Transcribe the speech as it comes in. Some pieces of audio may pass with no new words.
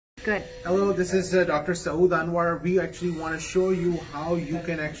Good. Hello, this is Dr. Saud Anwar. We actually want to show you how you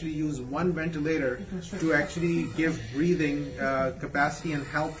can actually use one ventilator to actually give breathing capacity and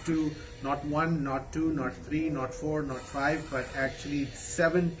help to not one, not two, not three, not four, not five, but actually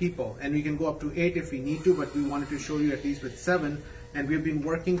 7 people. And we can go up to 8 if we need to, but we wanted to show you at least with 7. And we've been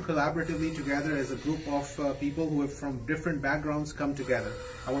working collaboratively together as a group of people who have from different backgrounds come together.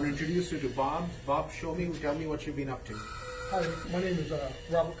 I want to introduce you to Bob. Bob, tell me what you've been up to. Hi, my name is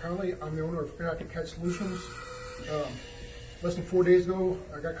Robert Connolly. I'm the owner of Connecticut Solutions. Less than 4 days ago,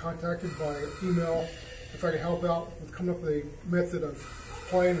 I got contacted by email if I could help out with coming up with a method of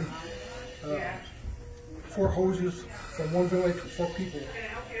applying 4 hoses from one ventilator to 4 people.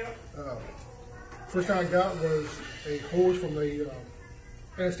 First thing I got was a hose from the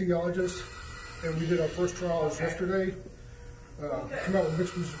anesthesiologist, and we did our first trials yesterday. Came out with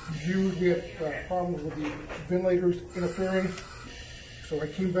mixed reviews. We had problems with the ventilators interfering. So I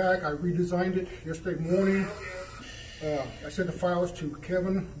came back, I redesigned it yesterday morning. I sent the files to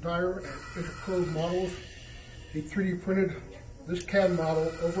Kevin Dyer at Interpro Models. He 3D printed this CAD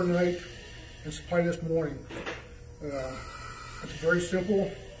model overnight and supplied this morning. It's very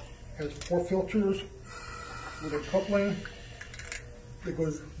simple. It has 4 filters with a coupling that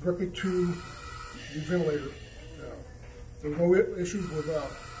goes directly to the ventilator. There's no issues with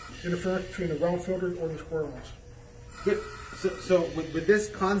interference between the round filter or the square ones. Good. So with this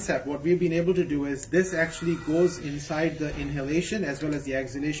concept, what we've been able to do is this actually goes inside the inhalation as well as the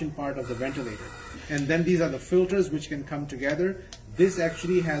exhalation part of the ventilator. And then these are the filters which can come together. This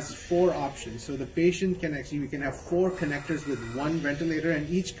actually has 4 options. So the patient can we can have 4 connectors with one ventilator, and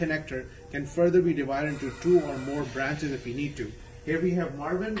each connector can further be divided into 2 or more branches if we need to. Here we have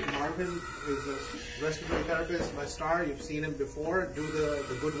Marvin. Marvin is a respiratory therapist, my star. You've seen him before do the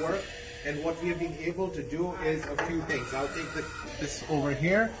good work. And what we have been able to do is a few things. I'll take this over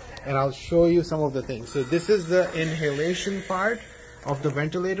here and I'll show you some of the things. So this is the inhalation part of the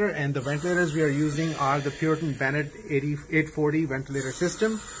ventilator, and the ventilators we are using are the Puritan Bennett 840 ventilator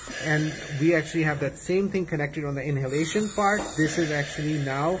system. And we actually have that same thing connected on the inhalation part. This is actually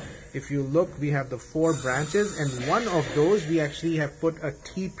now, if you look, we have the 4 branches, and one of those we actually have put a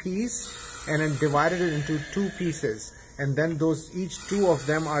T-piece and then divided it into 2 pieces. And then each 2 of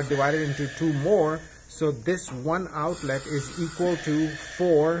them are divided into 2 more. So this one outlet is equal to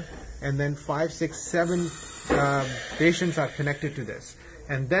 4, and then 5, 6, 7 patients are connected to this.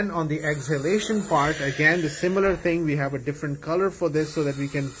 And then on the exhalation part, again, the similar thing, we have a different color for this so that we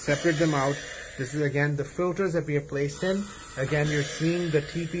can separate them out. This is again the filters that we have placed in. Again, you're seeing the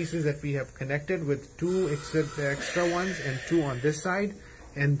T-pieces that we have connected with 2 extra ones and 2 on this side.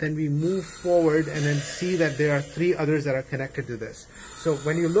 And then we move forward and then see that there are 3 others that are connected to this. So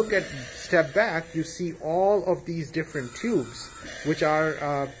when you step back, you see all of these different tubes, which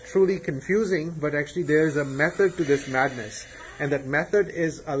are truly confusing, but actually there's a method to this madness. And that method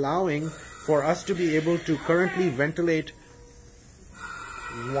is allowing for us to be able to currently ventilate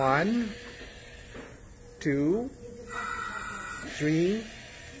 1, 2, 3,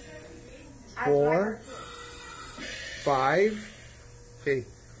 4, 5, 6,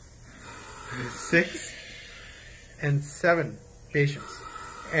 and 7 patients.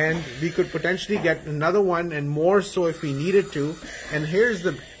 And we could potentially get another one and more so if we needed to. And here's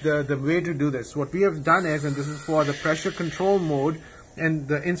the way to do this. What we have done is, and this is for the pressure control mode, and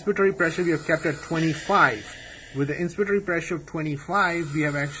the inspiratory pressure we have kept at 25. With the inspiratory pressure of 25, we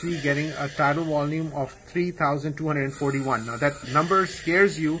are actually getting a tidal volume of 3,241. Now that number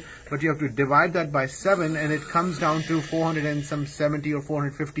scares you, but you have to divide that by 7, and it comes down to 470 or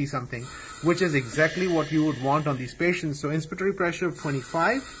 450 something, which is exactly what you would want on these patients. So inspiratory pressure of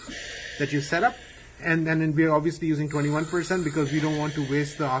 25 that you set up, and then we're obviously using 21% because we don't want to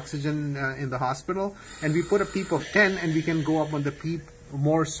waste the oxygen in the hospital. And we put a PEEP of 10, and we can go up on the PEEP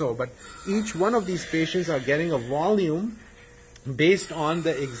more so. But each one of these patients are getting a volume based on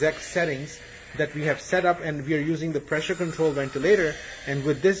the exact settings that we have set up, and we are using the pressure control ventilator. And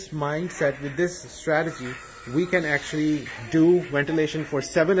with this mindset, with this strategy, we can actually do ventilation for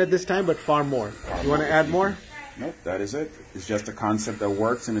 7 at this time, but far more. You want to add more? Nope, that is it. It's just a concept that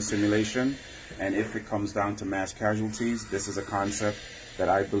works in a simulation, and if it comes down to mass casualties, this is a concept that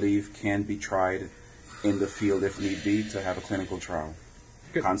I believe can be tried in the field if need be to have a clinical trial.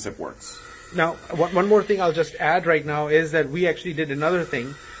 Good. Concept works. Now, one more thing I'll just add right now is that we actually did another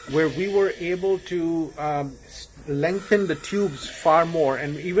thing where we were able to lengthen the tubes far more.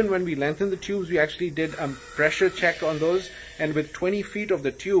 And even when we lengthened the tubes, we actually did a pressure check on those, and with 20 feet of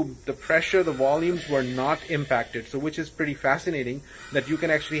the tube, the pressure, the volumes were not impacted. So which is pretty fascinating that you can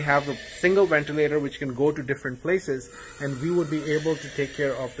actually have a single ventilator which can go to different places, and we would be able to take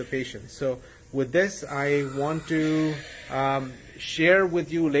care of the patient. So with this, I want to share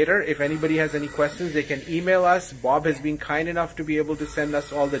with you later. If anybody has any questions, they can email us. Bob has been kind enough to be able to send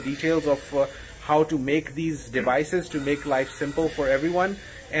us all the details of how to make these devices to make life simple for everyone.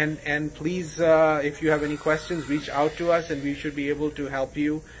 And please, if you have any questions, reach out to us, and we should be able to help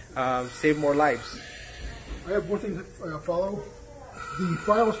you save more lives. I have one thing to follow. The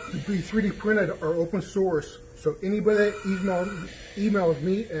files to be 3D printed are open source, so anybody that emails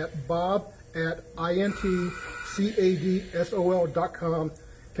me at bob@intcadsol.com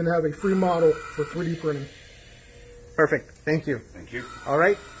can have a free model for 3D printing. Perfect. Thank you. Thank you. All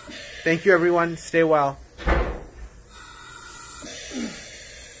right. Thank you, everyone. Stay well.